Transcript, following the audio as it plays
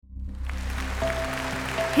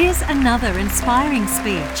Here's another inspiring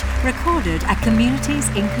speech recorded at Communities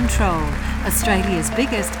in Control, Australia's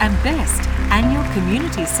biggest and best annual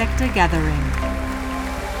community sector gathering.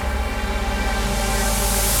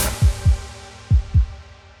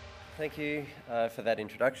 Thank you for that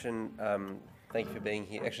introduction. Thank you for being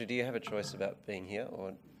here. Actually, do you have a choice about being here,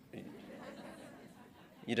 or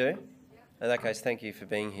you do? In that case, thank you for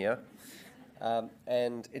being here.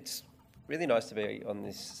 And it's really nice to be on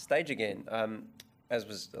this stage again. As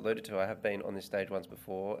was alluded to, I have been on this stage once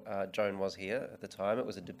before. Joan was here at the time. It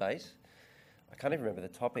was a debate. I can't even remember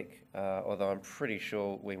the topic, although I'm pretty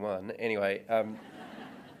sure we won. Anyway,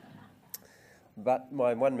 but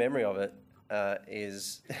my one memory of it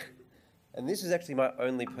is, and this is actually my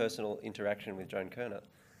only personal interaction with Joan Kirner,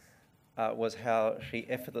 was how she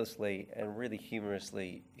effortlessly and really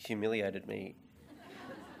humorously humiliated me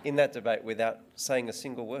in that debate without saying a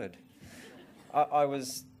single word. I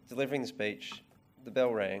was delivering the speech, the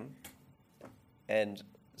bell rang, and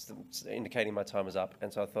indicating my time was up,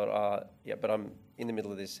 and so I thought, yeah, but I'm in the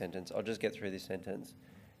middle of this sentence, I'll just get through this sentence.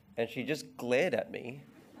 And she just glared at me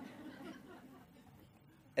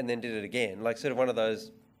and then did it again, like sort of one of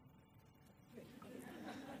those.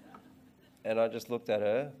 And I just looked at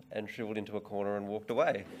her and shriveled into a corner and walked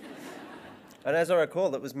away. And as I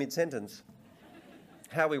recall, it was mid-sentence.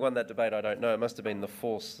 How we won that debate, I don't know. It must have been the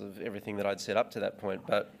force of everything that I'd set up to that point.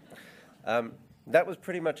 But that was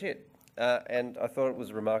pretty much it. And I thought it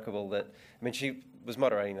was remarkable that, I mean, she was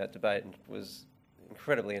moderating that debate and was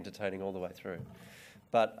incredibly entertaining all the way through.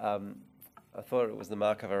 But I thought it was the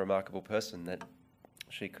mark of a remarkable person that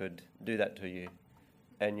she could do that to you,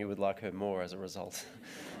 and you would like her more as a result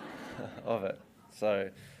of it. So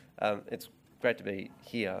it's great to be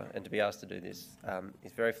here, and to be asked to do this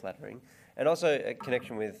is very flattering. And also a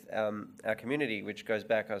connection with our community, which goes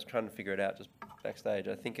back, I was trying to figure it out just backstage,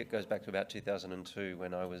 I think it goes back to about 2002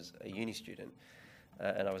 when I was a uni student,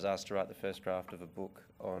 and I was asked to write the first draft of a book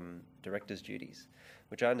on director's duties,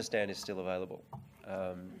 which I understand is still available.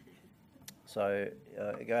 So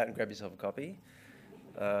go out and grab yourself a copy.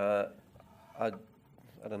 I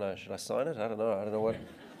don't know, should I sign it? I don't know what.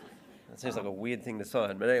 It seems like a weird thing to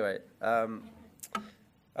sign, but anyway, I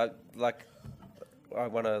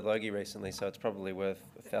won a Logie recently, so it's probably worth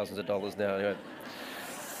thousands of dollars now. Anyway.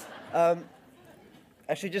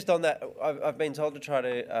 Actually, just on that, I've been told to try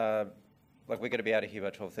to, we're going to be out of here by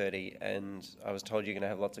 12:30, and I was told you're going to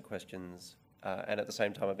have lots of questions, and at the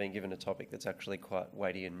same time I've been given a topic that's actually quite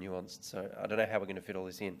weighty and nuanced, so I don't know how we're going to fit all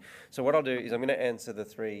this in. So what I'll do is I'm going to answer the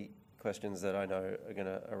three questions that I know are going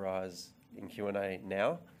to arise in Q&A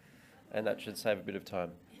now, and that should save a bit of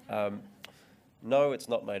time. No, it's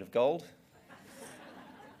not made of gold.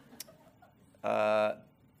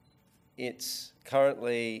 It's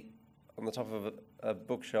currently on the top of a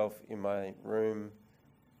bookshelf in my room,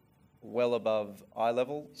 well above eye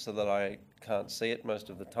level, so that I can't see it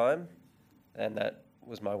most of the time, and that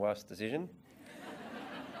was my wife's decision.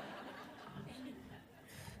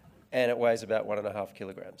 And it weighs about 1.5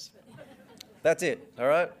 kilograms. That's it, all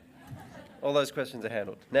right? All those questions are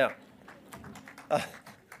handled. Now,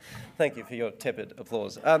 thank you for your tepid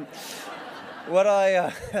applause.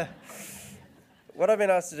 What I've been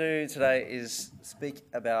asked to do today is speak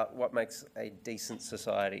about what makes a decent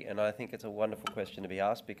society, and I think it's a wonderful question to be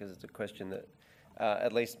asked because it's a question that,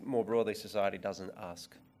 at least more broadly, society doesn't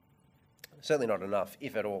ask. Certainly not enough,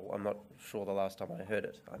 if at all. I'm not sure the last time I heard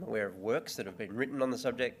it. I'm aware of works that have been written on the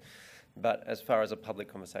subject, but as far as a public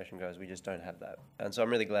conversation goes, we just don't have that. And so I'm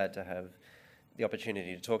really glad to have the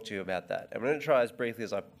opportunity to talk to you about that. I'm going to try as briefly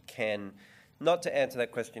as I can not to answer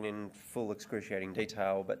that question in full excruciating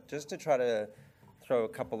detail, but just to try to throw a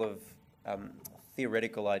couple of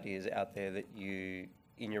theoretical ideas out there that you,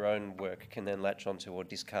 in your own work, can then latch onto or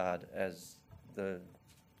discard as the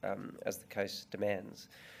case demands.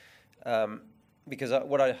 Because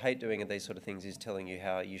what I hate doing at these sort of things is telling you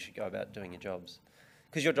how you should go about doing your jobs.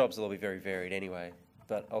 Because your jobs will all be very varied anyway,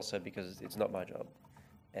 but also because it's not my job.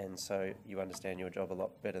 And so you understand your job a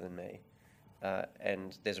lot better than me.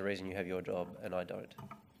 And there's a reason you have your job and I don't.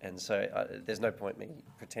 And so there's no point me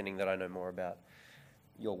pretending that I know more about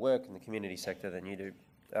your work in the community sector than you do.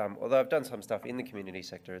 Although I've done some stuff in the community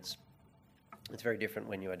sector, it's very different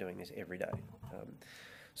when you are doing this every day.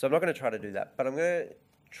 So I'm not going to try to do that, but I'm going to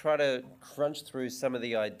try to crunch through some of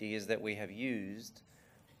the ideas that we have used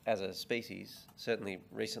as a species, certainly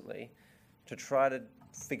recently, to try to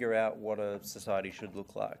figure out what a society should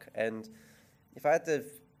look like. And if I had to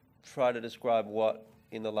try to describe what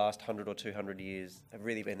in the last 100 or 200 years have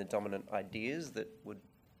really been the dominant ideas that would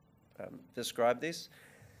describe this,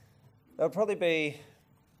 there would probably be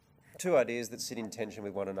two ideas that sit in tension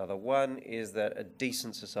with one another. One is that a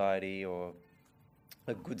decent society or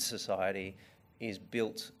a good society is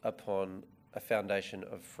built upon a foundation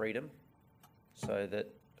of freedom, so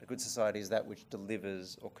that a good society is that which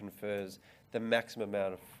delivers or confers the maximum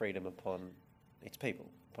amount of freedom upon its people,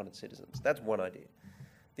 upon its citizens. That's one idea.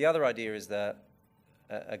 The other idea is that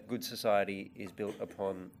a good society is built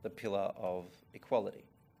upon the pillar of equality.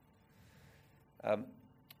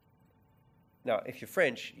 Now, if you're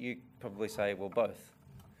French, you probably say, well, both,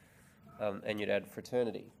 and you'd add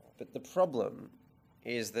fraternity. But the problem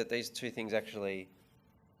is that these two things actually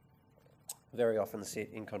very often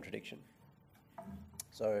sit in contradiction.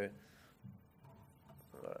 So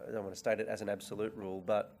I don't want to state it as an absolute rule,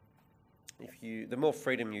 but the more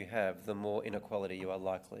freedom you have, the more inequality you are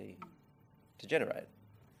likely to generate.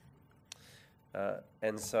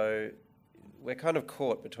 And so we're kind of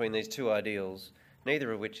caught between these two ideals,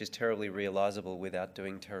 neither of which is terribly realisable without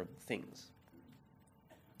doing terrible things.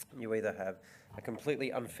 You either have a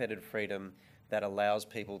completely unfettered freedom that allows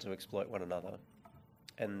people to exploit one another,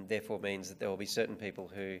 and therefore means that there will be certain people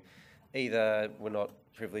who either were not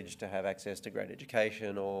privileged to have access to great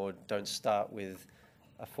education or don't start with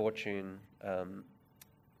a fortune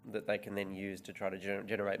that they can then use to try to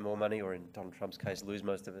generate more money, or in Donald Trump's case, lose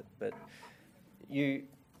most of it. But you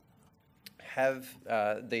have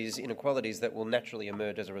these inequalities that will naturally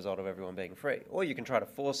emerge as a result of everyone being free. Or you can try to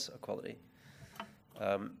force equality,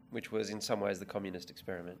 which was in some ways the communist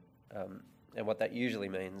experiment. And what that usually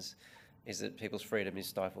means is that people's freedom is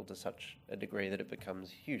stifled to such a degree that it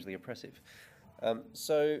becomes hugely oppressive.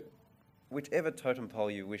 So whichever totem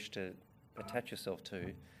pole you wish to attach yourself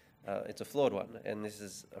to, it's a flawed one, and this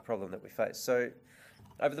is a problem that we face. So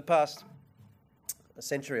over the past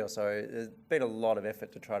century or so, there's been a lot of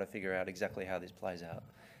effort to try to figure out exactly how this plays out.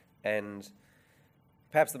 And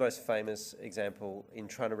perhaps the most famous example in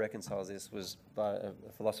trying to reconcile this was by a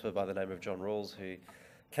philosopher by the name of John Rawls, who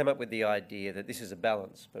came up with the idea that this is a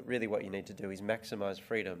balance, but really what you need to do is maximise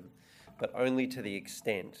freedom, but only to the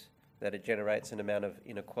extent that it generates an amount of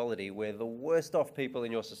inequality where the worst off people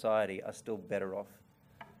in your society are still better off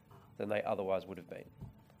than they otherwise would have been.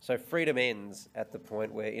 So freedom ends at the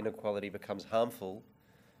point where inequality becomes harmful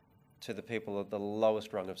to the people at the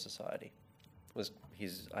lowest rung of society, was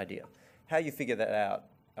his idea. How you figure that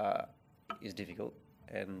out is difficult,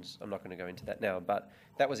 and I'm not going to go into that now, but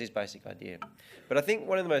that was his basic idea. But I think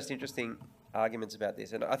one of the most interesting arguments about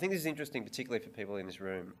this, and I think this is interesting particularly for people in this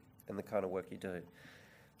room and the kind of work you do,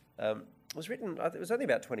 was written, it was only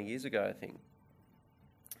about 20 years ago, I think,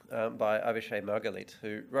 by Avishai Margalit,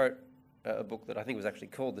 who wrote a book that I think was actually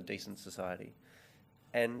called The Decent Society.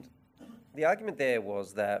 And the argument there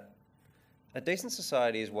was that a decent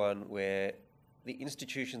society is one where the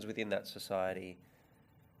institutions within that society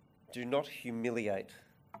do not humiliate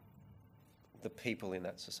the people in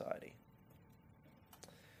that society.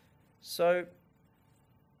 So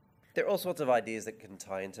there are all sorts of ideas that can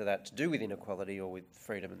tie into that to do with inequality or with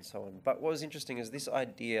freedom and so on. But what was interesting is this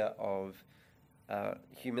idea of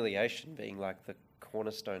humiliation being like the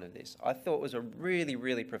cornerstone of this, I thought was a really,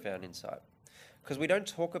 really profound insight. Because we don't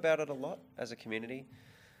talk about it a lot as a community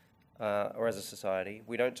or as a society.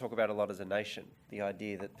 We don't talk about it a lot as a nation, the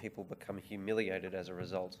idea that people become humiliated as a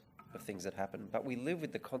result of things that happen. But we live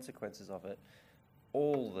with the consequences of it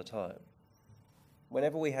all the time.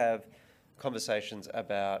 Whenever we have conversations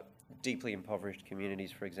about deeply impoverished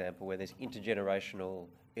communities, for example, where there's intergenerational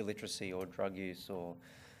illiteracy or drug use or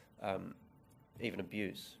even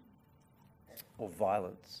abuse or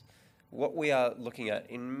violence, what we are looking at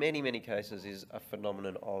in many, many cases is a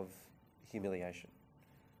phenomenon of humiliation,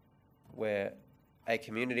 where a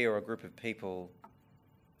community or a group of people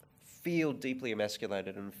feel deeply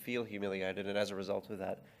emasculated and feel humiliated, and as a result of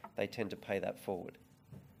that, they tend to pay that forward,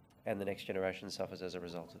 and the next generation suffers as a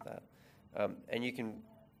result of that. And you can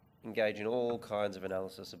engage in all kinds of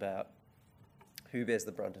analysis about who bears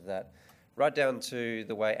the brunt of that, right down to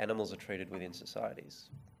the way animals are treated within societies.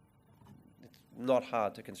 It's not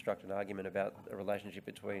hard to construct an argument about a relationship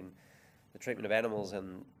between the treatment of animals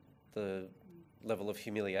and the level of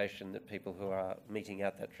humiliation that people who are meting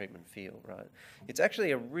out that treatment feel, right? It's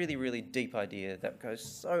actually a really, really deep idea that goes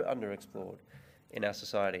so underexplored in our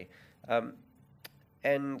society. And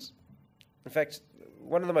in fact,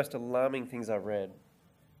 one of the most alarming things I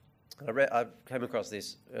came across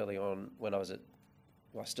this early on when I was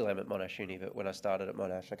I still am at Monash Uni, but when I started at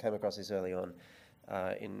Monash, I came across this early on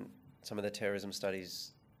in some of the terrorism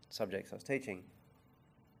studies subjects I was teaching.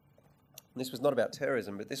 And this was not about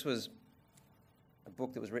terrorism, but this was a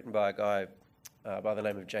book that was written by a guy by the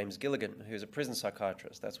name of James Gilligan, who's a prison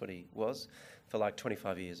psychiatrist. That's what he was for like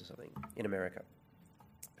 25 years or something in America.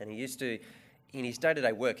 And he used to, in his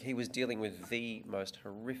day-to-day work, he was dealing with the most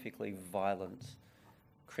horrifically violent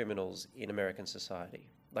criminals in American society.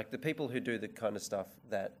 Like the people who do the kind of stuff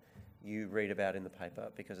that you read about in the paper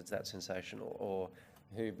because it's that sensational, or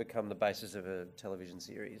who become the basis of a television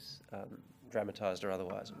series, dramatised or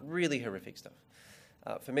otherwise. Really horrific stuff.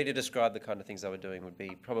 For me to describe the kind of things they were doing would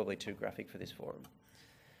be probably too graphic for this forum.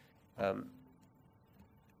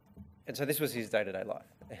 And so this was his day-to-day life.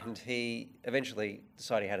 And he eventually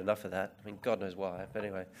decided he had enough of that. I mean, God knows why, but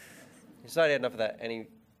anyway. He decided he had enough of that, and he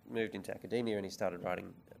moved into academia and he started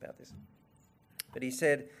writing about this. But he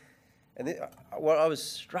said, and what I was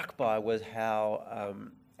struck by was how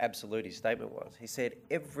absolute his statement was. He said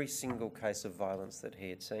every single case of violence that he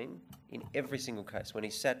had seen, in every single case, when he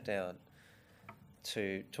sat down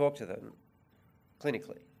to talk to them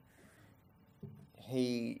clinically,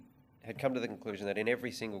 he had come to the conclusion that in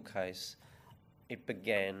every single case, it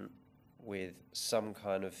began with some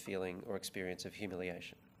kind of feeling or experience of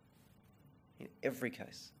humiliation. In every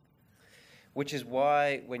case. Which is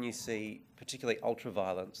why when you see particularly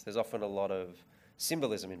ultra-violence, there's often a lot of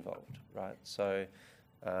symbolism involved, right? So,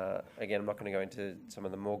 again, I'm not going to go into some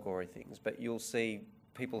of the more gory things, but you'll see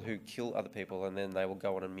people who kill other people and then they will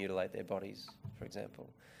go on and mutilate their bodies, for example.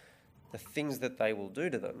 The things that they will do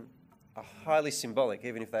to them are highly symbolic,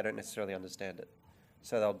 even if they don't necessarily understand it.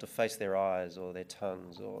 So they'll deface their eyes or their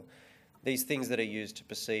tongues, or these things that are used to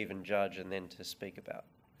perceive and judge and then to speak about.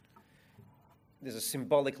 There's a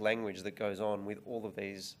symbolic language that goes on with all of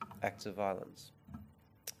these acts of violence.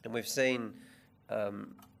 And we've seen,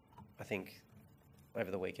 I think, over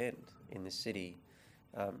the weekend in this city,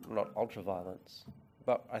 not ultra-violence,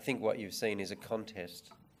 but I think what you've seen is a contest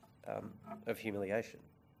of humiliation.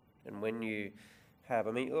 And when you have,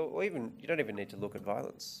 I mean, or even, you don't even need to look at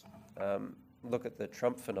violence. Look at the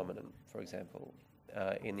Trump phenomenon, for example,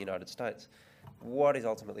 in the United States. What is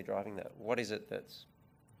ultimately driving that? What is it that's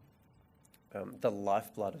the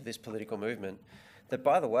lifeblood of this political movement that,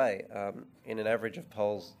 by the way, in an average of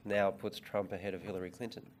polls now puts Trump ahead of Hillary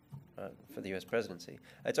Clinton for the US presidency?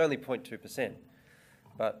 It's only 0.2%,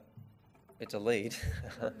 but it's a lead,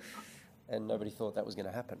 and nobody thought that was going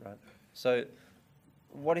to happen, right? So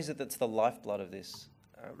what is it that's the lifeblood of this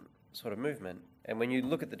sort of movement? And when you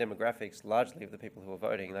look at the demographics, largely of the people who are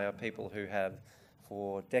voting, they are people who have,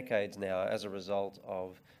 for decades now, as a result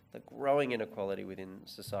of the growing inequality within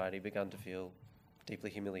society, begun to feel deeply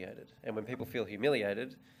humiliated. And when people feel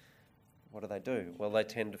humiliated, what do? Well, they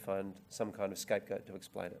tend to find some kind of scapegoat to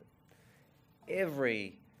explain it.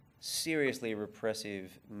 Every seriously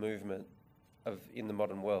repressive movement in the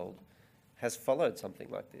modern world has followed something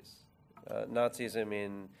like this. Nazism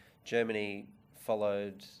in Germany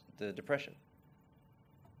followed the Depression.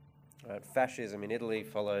 Fascism in Italy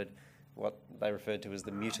followed what they referred to as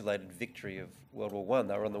the mutilated victory of World War I.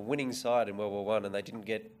 They were on the winning side in World War I and they didn't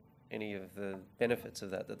get any of the benefits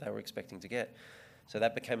of that they were expecting to get. So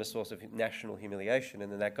that became a source of national humiliation,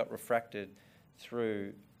 and then that got refracted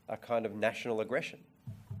through a kind of national aggression.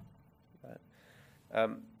 Right?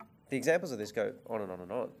 The examples of this go on and on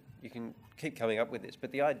and on. You can keep coming up with this,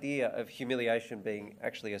 but the idea of humiliation being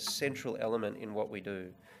actually a central element in what we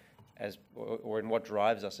do or in what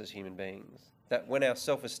drives us as human beings, that when our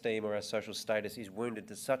self-esteem or our social status is wounded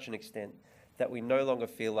to such an extent that we no longer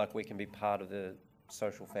feel like we can be part of the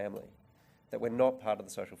social family, that we're not part of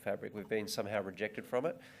the social fabric, we've been somehow rejected from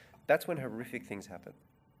it, that's when horrific things happen.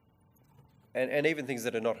 And even things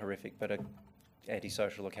that are not horrific but are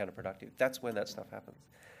antisocial or counterproductive, that's when that stuff happens.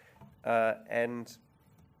 And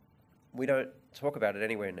we don't talk about it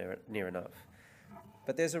anywhere near enough.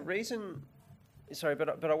 But there's a reason,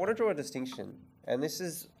 but I want to draw a distinction, and this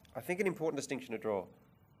is, I think, an important distinction to draw.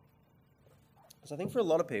 Because I think for a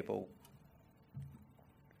lot of people,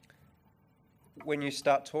 when you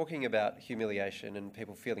start talking about humiliation and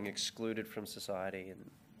people feeling excluded from society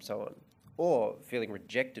and so on, or feeling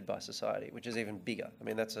rejected by society, which is even bigger. I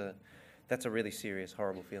mean, that's a really serious,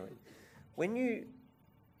 horrible feeling. When you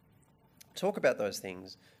talk about those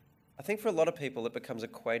things, I think for a lot of people it becomes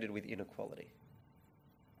equated with inequality.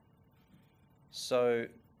 So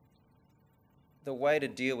the way to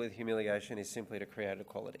deal with humiliation is simply to create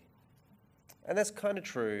equality. And that's kind of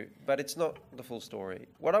true, but it's not the full story.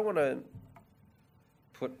 What I want to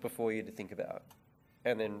put before you to think about,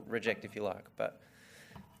 and then reject if you like, but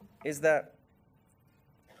is that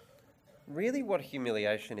really what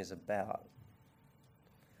humiliation is about,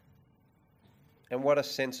 and what a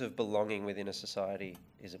sense of belonging within a society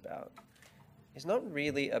is about, is not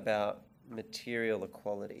really about material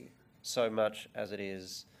equality so much as it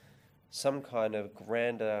is some kind of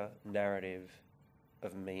grander narrative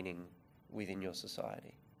of meaning within your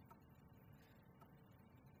society.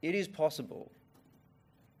 it is possible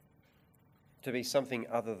to be something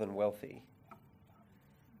other than wealthy,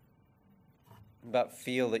 but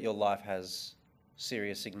feel that your life has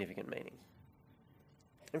serious, significant meaning.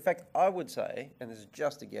 In fact, I would say, and this is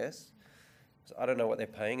just a guess, so I don't know what they're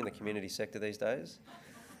paying in the community sector these days.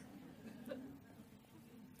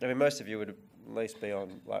 I mean, most of you would at least be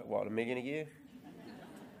on, like, what, $1 million a year?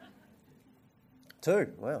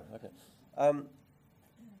 2? Wow, okay.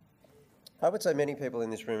 I would say many people in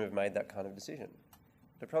this room have made that kind of decision.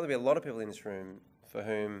 There'd probably be a lot of people in this room for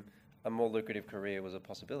whom a more lucrative career was a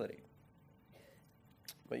possibility.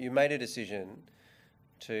 But you made a decision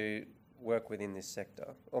to work within this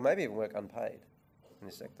sector, or maybe even work unpaid in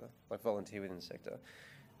this sector, like volunteer within the sector.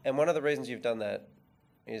 And one of the reasons you've done that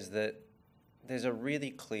is that there's a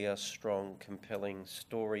really clear, strong, compelling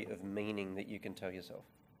story of meaning that you can tell yourself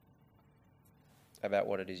about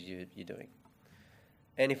what it is you're doing.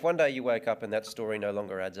 And if one day you wake up and that story no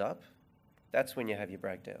longer adds up, that's when you have your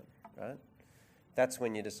breakdown, right? That's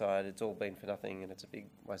when you decide it's all been for nothing and it's a big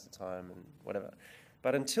waste of time and whatever.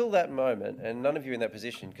 But until that moment, and none of you are in that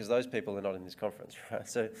position because those people are not in this conference,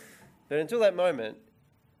 right? But until that moment,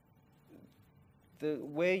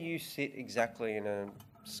 where you sit exactly in a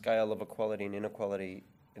scale of equality and inequality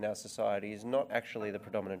in our society is not actually the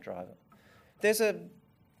predominant driver. There's a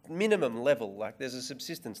minimum level, like there's a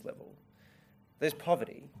subsistence level. There's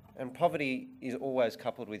poverty, and poverty is always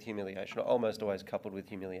coupled with humiliation, or almost always coupled with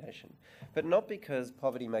humiliation. But not because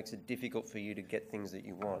poverty makes it difficult for you to get things that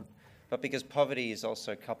you want, but because poverty is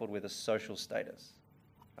also coupled with a social status.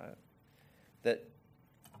 Right? That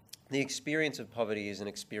the experience of poverty is an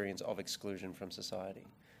experience of exclusion from society.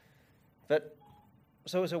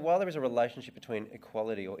 So while there is a relationship between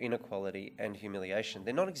equality or inequality and humiliation,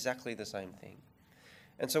 they're not exactly the same thing.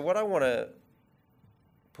 And so what I want to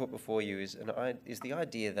put before you is the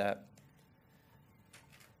idea that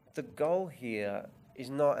the goal here is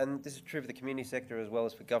not, and this is true for the community sector as well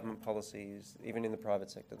as for government policies, even in the private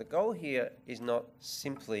sector, the goal here is not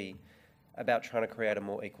simply about trying to create a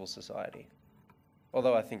more equal society,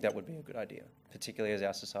 although I think that would be a good idea, particularly as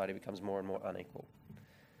our society becomes more and more unequal.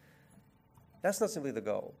 That's not simply the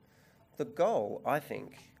goal. The goal, I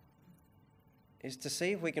think, is to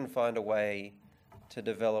see if we can find a way to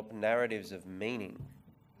develop narratives of meaning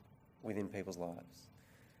within people's lives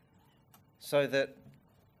so that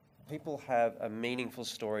people have a meaningful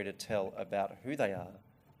story to tell about who they are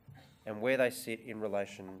and where they sit in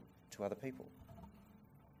relation to other people.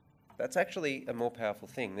 That's actually a more powerful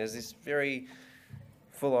thing. There's this very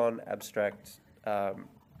full-on abstract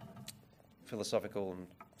philosophical and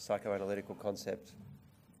psychoanalytical concept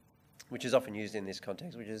which is often used in this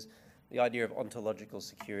context, which is the idea of ontological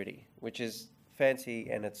security, which is fancy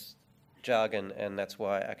and it's jargon, and that's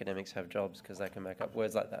why academics have jobs, because they can make up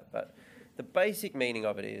words like that. But the basic meaning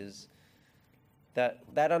of it is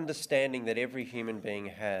that understanding that every human being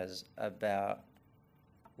has about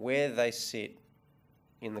where they sit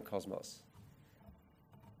in the cosmos,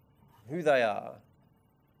 who they are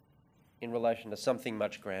in relation to something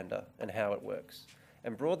much grander and how it works.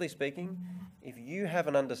 And broadly speaking, if you have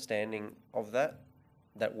an understanding of that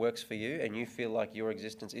works for you and you feel like your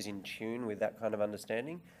existence is in tune with that kind of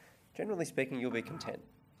understanding, generally speaking, you'll be content.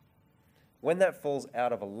 When that falls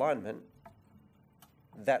out of alignment,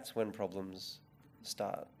 that's when problems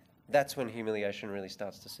start. That's when humiliation really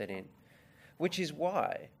starts to set in. Which is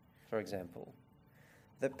why, for example,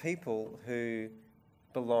 that people who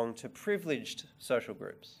belong to privileged social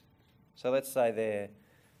groups, so let's say they're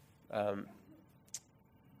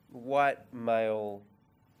white, male,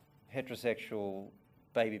 heterosexual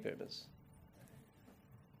baby boomers,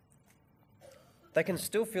 they can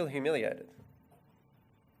still feel humiliated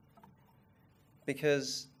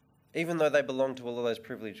because even though they belong to all of those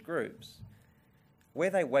privileged groups, where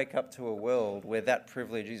they wake up to a world where that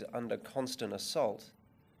privilege is under constant assault,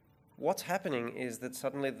 what's happening is that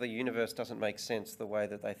suddenly the universe doesn't make sense the way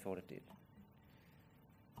that they thought it did.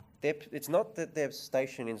 It's not that their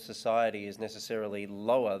station in society is necessarily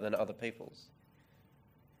lower than other people's,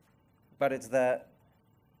 but it's that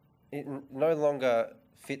it no longer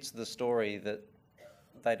fits the story that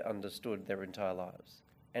they'd understood their entire lives.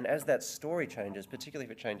 And as that story changes, particularly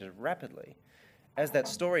if it changes rapidly, as that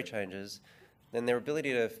story changes, then their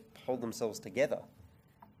ability to hold themselves together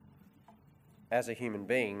as a human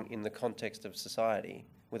being in the context of society,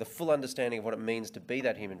 with a full understanding of what it means to be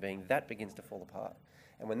that human being, that begins to fall apart.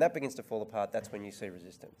 And when that begins to fall apart, that's when you see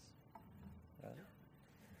resistance.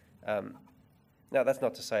 Right? Now, that's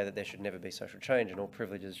not to say that there should never be social change and all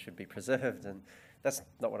privileges should be preserved, and that's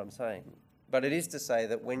not what I'm saying. But it is to say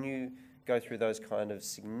that when you go through those kind of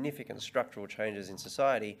significant structural changes in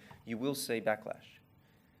society, you will see backlash.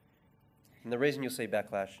 And the reason you'll see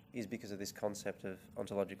backlash is because of this concept of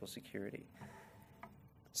ontological security.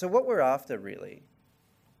 So what we're after, really,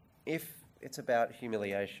 if it's about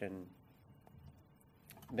humiliation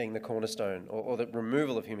being the cornerstone, or the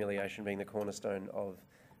removal of humiliation being the cornerstone of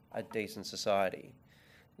a decent society,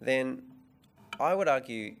 then I would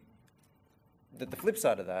argue that the flip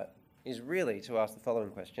side of that is really to ask the following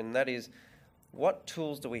question, and that is, what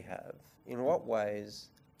tools do we have? In what ways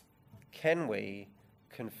can we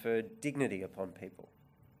confer dignity upon people?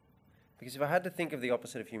 Because if I had to think of the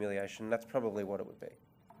opposite of humiliation, that's probably what it would be.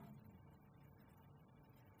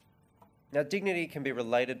 Now, dignity can be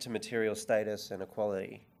related to material status and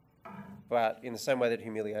equality, but in the same way that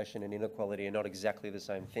humiliation and inequality are not exactly the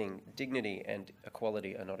same thing, dignity and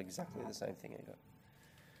equality are not exactly the same thing either.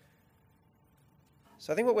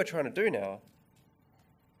 So I think what we're trying to do now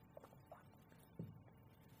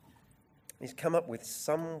is come up with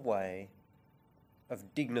some way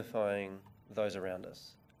of dignifying those around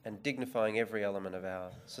us and dignifying every element of our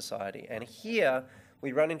society. And here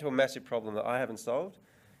we run into a massive problem that I haven't solved,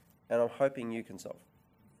 and I'm hoping you can solve.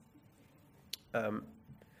 And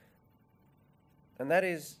that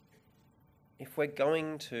is, if we're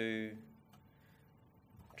going to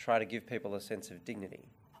try to give people a sense of dignity,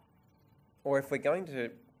 or if we're going to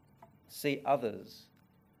see others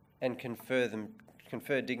and confer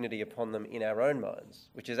dignity upon them in our own minds,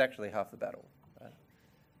 which is actually half the battle. Right?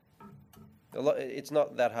 It's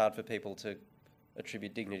not that hard for people to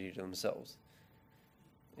attribute dignity to themselves.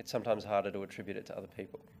 It's sometimes harder to attribute it to other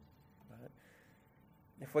people. Right?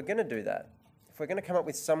 If we're going to do that, if we're going to come up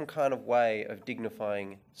with some kind of way of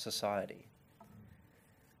dignifying society,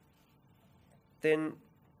 then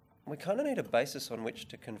we kind of need a basis on which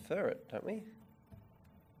to confer it, don't we?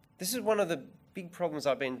 This is one of the big problems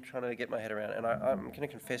I've been trying to get my head around, and I'm going to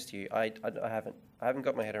confess to you, I haven't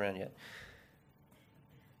got my head around yet.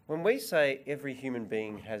 When we say every human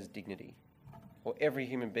being has dignity, or every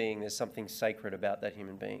human being, there's something sacred about that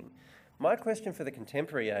human being, my question for the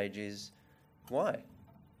contemporary age is, why?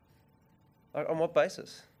 On what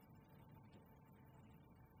basis?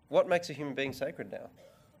 What makes a human being sacred now?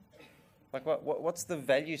 Like, what's the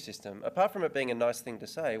value system? Apart from it being a nice thing to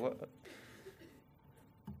say,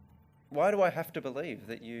 why do I have to believe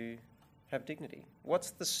that you have dignity?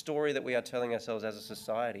 What's the story that we are telling ourselves as a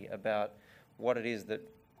society about what it is that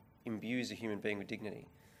imbues a human being with dignity?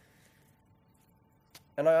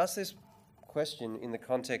 And I ask this question in the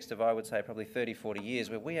context of, I would say, probably 30, 40 years,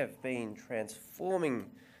 where we have been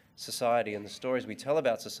transforming society and the stories we tell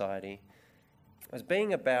about society as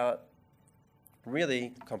being about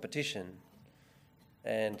really competition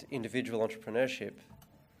and individual entrepreneurship,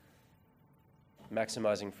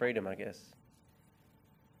 maximising freedom, I guess,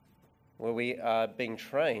 where we are being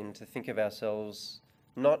trained to think of ourselves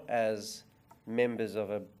not as members of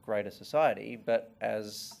a greater society, but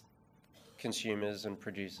as consumers and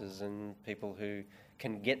producers and people who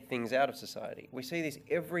can get things out of society. We see this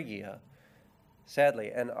every year,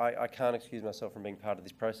 sadly, and I can't excuse myself from being part of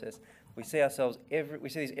this process. We see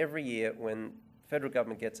this every year when federal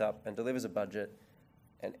government gets up and delivers a budget,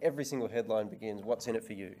 and every single headline begins, "What's in it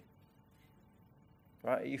for you?"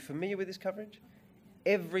 Right? Are you familiar with this coverage?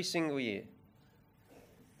 Every single year.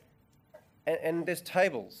 And there's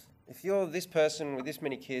tables. If you're this person with this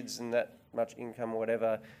many kids and that much income or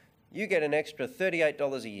whatever, you get an extra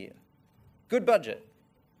 $38 a year. Good budget,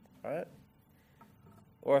 right?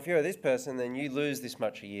 Or if you're this person, then you lose this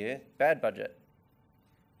much a year. Bad budget.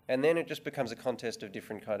 And then it just becomes a contest of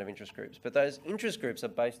different kind of interest groups. But those interest groups are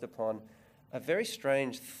based upon a very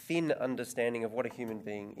strange, thin understanding of what a human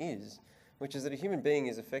being is, which is that a human being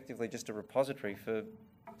is effectively just a repository for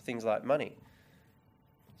things like money.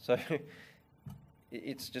 So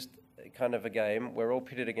it's just kind of a game. We're all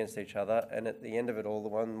pitted against each other, and at the end of it all, the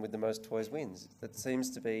one with the most toys wins. That seems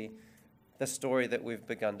to be the story that we've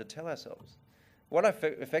begun to tell ourselves. What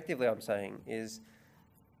effectively I'm saying is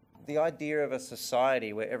the idea of a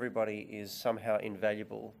society where everybody is somehow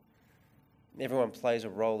invaluable, everyone plays a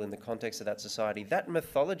role in the context of that society, that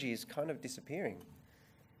mythology is kind of disappearing.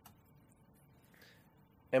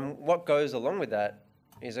 And what goes along with that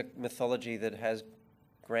is a mythology that has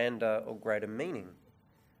grander or greater meaning.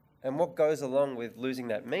 And what goes along with losing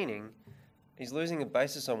that meaning is losing a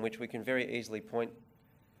basis on which we can very easily point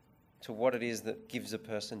to what it is that gives a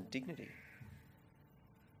person dignity.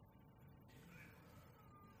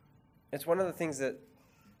 It's one of the things that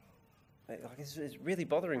is really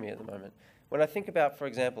bothering me at the moment. When I think about, for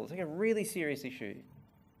example, take a really serious issue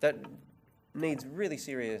that needs really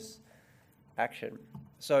serious action.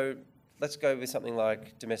 So let's go with something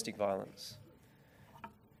like domestic violence.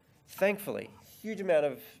 Thankfully, huge amount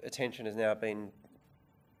of attention has now been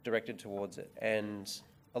directed towards it, and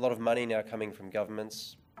a lot of money now coming from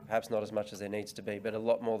governments, perhaps not as much as there needs to be, but a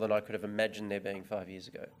lot more than I could have imagined there being 5 years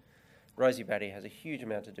ago. Rosie Batty has a huge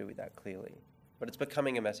amount to do with that, clearly, but it's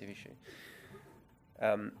becoming a massive issue,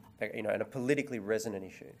 and a politically resonant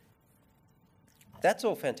issue. That's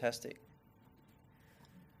all fantastic.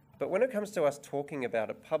 But when it comes to us talking about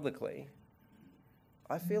it publicly,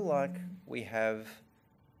 I feel like we have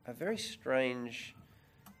a very strange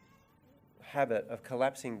habit of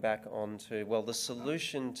collapsing back onto, well, the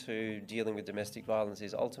solution to dealing with domestic violence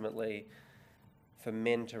is ultimately for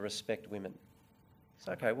men to respect women. It's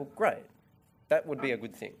okay, well, great. That would be a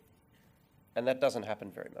good thing. And that doesn't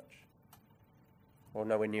happen very much, or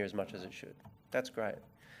nowhere near as much as it should. That's great.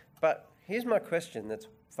 But here's my question that's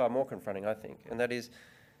far more confronting, I think, and that is,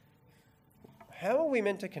 how are we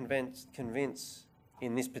meant to convince,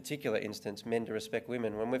 in this particular instance, men to respect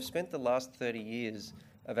women when we've spent the last 30 years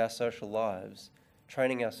of our social lives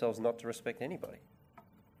training ourselves not to respect anybody?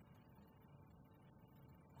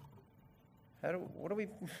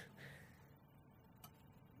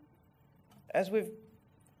 As we've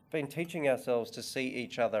been teaching ourselves to see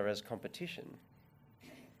each other as competition,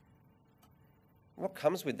 what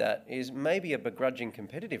comes with that is maybe a begrudging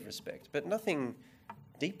competitive respect, but nothing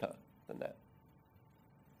deeper than that.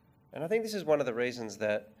 And I think this is one of the reasons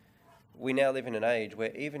that we now live in an age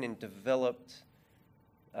where even in developed,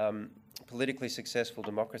 politically successful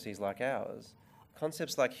democracies like ours,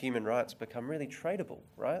 concepts like human rights become really tradable,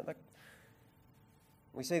 right? Like,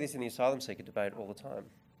 we see this in the asylum seeker debate all the time.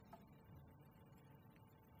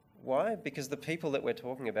 Why? Because the people that we're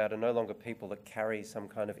talking about are no longer people that carry some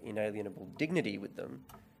kind of inalienable dignity with them.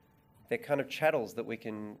 They're kind of chattels that we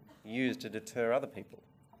can use to deter other people.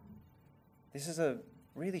 This is a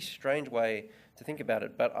really strange way to think about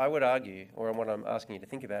it, but I would argue, or what I'm asking you to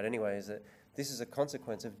think about anyway, is that this is a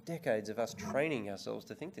consequence of decades of us training ourselves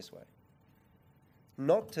to think this way.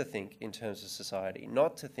 Not to think in terms of society,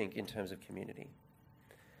 not to think in terms of community.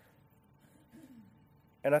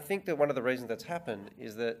 And I think that one of the reasons that's happened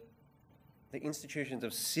is that the institutions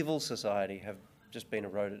of civil society have just been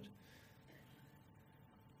eroded.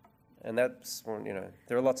 And that's,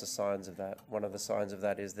 there are lots of signs of that. One of the signs of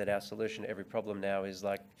that is that our solution to every problem now is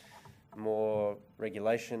like more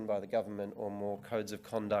regulation by the government or more codes of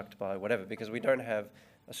conduct by whatever, because we don't have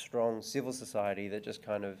a strong civil society that just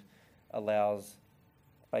kind of allows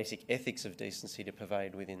basic ethics of decency to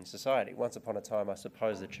pervade within society. Once upon a time, I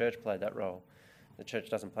suppose the church played that role. The church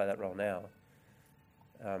doesn't play that role now.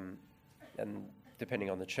 And depending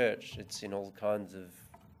on the church, it's in all kinds of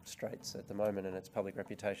straits at the moment and its public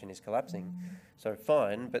reputation is collapsing. So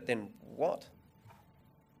fine, but then what?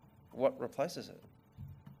 What replaces it?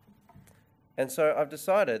 And so I've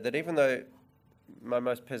decided that even though my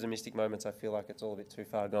most pessimistic moments I feel like it's all a bit too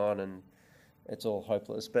far gone and it's all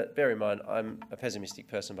hopeless, but bear in mind I'm a pessimistic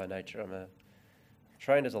person by nature. I'm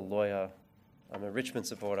trained as a lawyer, I'm a Richmond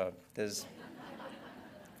supporter.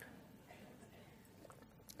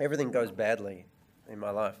 Everything goes badly in my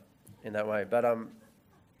life in that way. But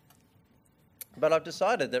I've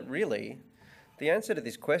decided that really the answer to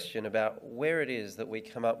this question about where it is that we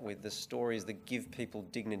come up with the stories that give people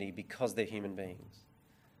dignity because they're human beings,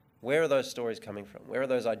 where are those stories coming from? Where are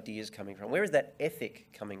those ideas coming from? Where is that ethic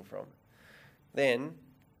coming from? Then,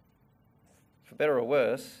 for better or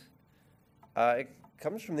worse, it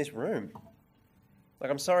comes from this room. Like,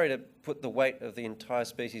 I'm sorry to put the weight of the entire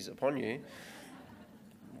species upon you,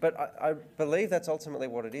 but I believe that's ultimately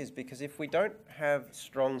what it is, because if we don't have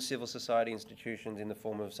strong civil society institutions in the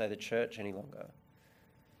form of, say, the church any longer,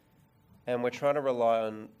 and we're trying to rely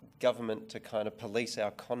on government to kind of police our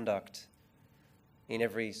conduct in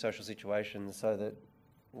every social situation so that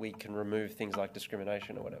we can remove things like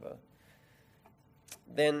discrimination or whatever,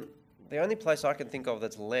 then the only place I can think of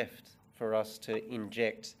that's left for us to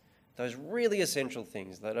inject those really essential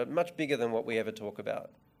things that are much bigger than what we ever talk about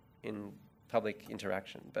in public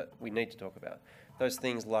interaction, but we need to talk about. Those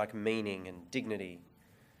things like meaning and dignity,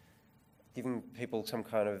 giving people some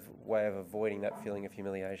kind of way of avoiding that feeling of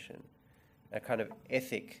humiliation, a kind of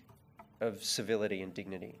ethic of civility and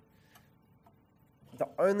dignity. The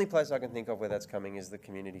only place I can think of where that's coming is the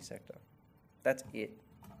community sector. That's it.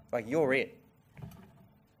 Like, you're it.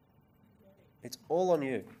 It's all on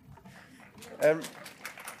you.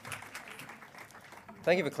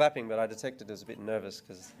 Thank you for clapping, but I detected I was a bit nervous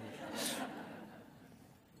because...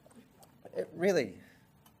 Really,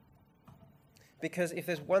 because if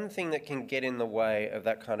there's one thing that can get in the way of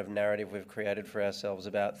that kind of narrative we've created for ourselves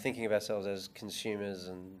about thinking of ourselves as consumers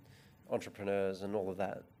and entrepreneurs and all of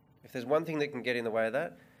that, if there's one thing that can get in the way of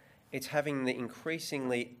that, it's having the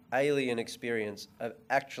increasingly alien experience of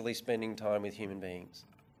actually spending time with human beings.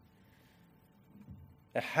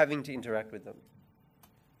 having to interact with them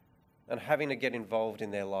and having to get involved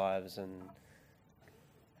in their lives and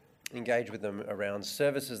engage with them around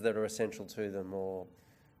services that are essential to them or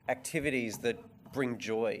activities that bring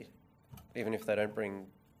joy, even if they don't bring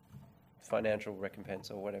financial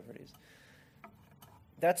recompense or whatever it is.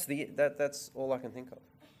 That's all I can think of.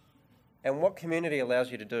 And what community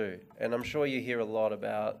allows you to do, and I'm sure you hear a lot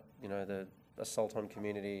about, the assault on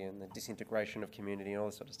community and the disintegration of community and all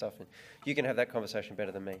this sort of stuff, and you can have that conversation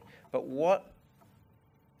better than me. But what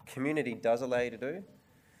community does allow you to do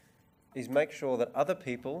is make sure that other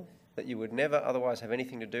people that you would never otherwise have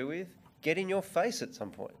anything to do with get in your face at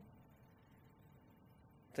some point.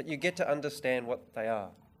 That you get to understand what they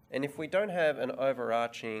are. And if we don't have an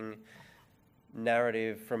overarching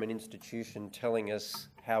narrative from an institution telling us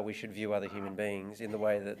how we should view other human beings in the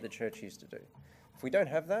way that the church used to do, if we don't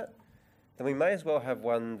have that, then we may as well have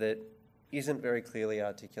one that isn't very clearly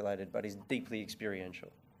articulated but is deeply experiential.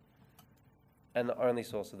 And the only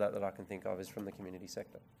source of that I can think of is from the community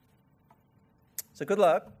sector. So good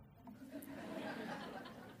luck.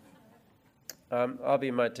 I'll be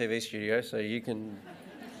in my TV studio, so you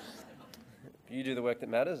do the work that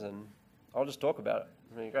matters, and I'll just talk about it.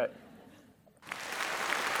 It'll be great.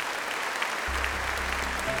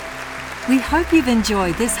 We hope you've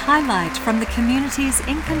enjoyed this highlight from the Communities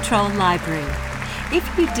in Control Library. If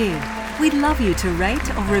you did, we'd love you to rate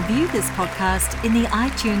or review this podcast in the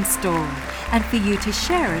iTunes Store and for you to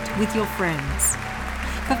share it with your friends.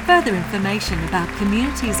 For further information about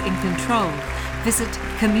Communities in Control, visit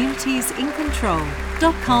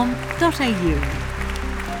communitiesincontrol.com.au.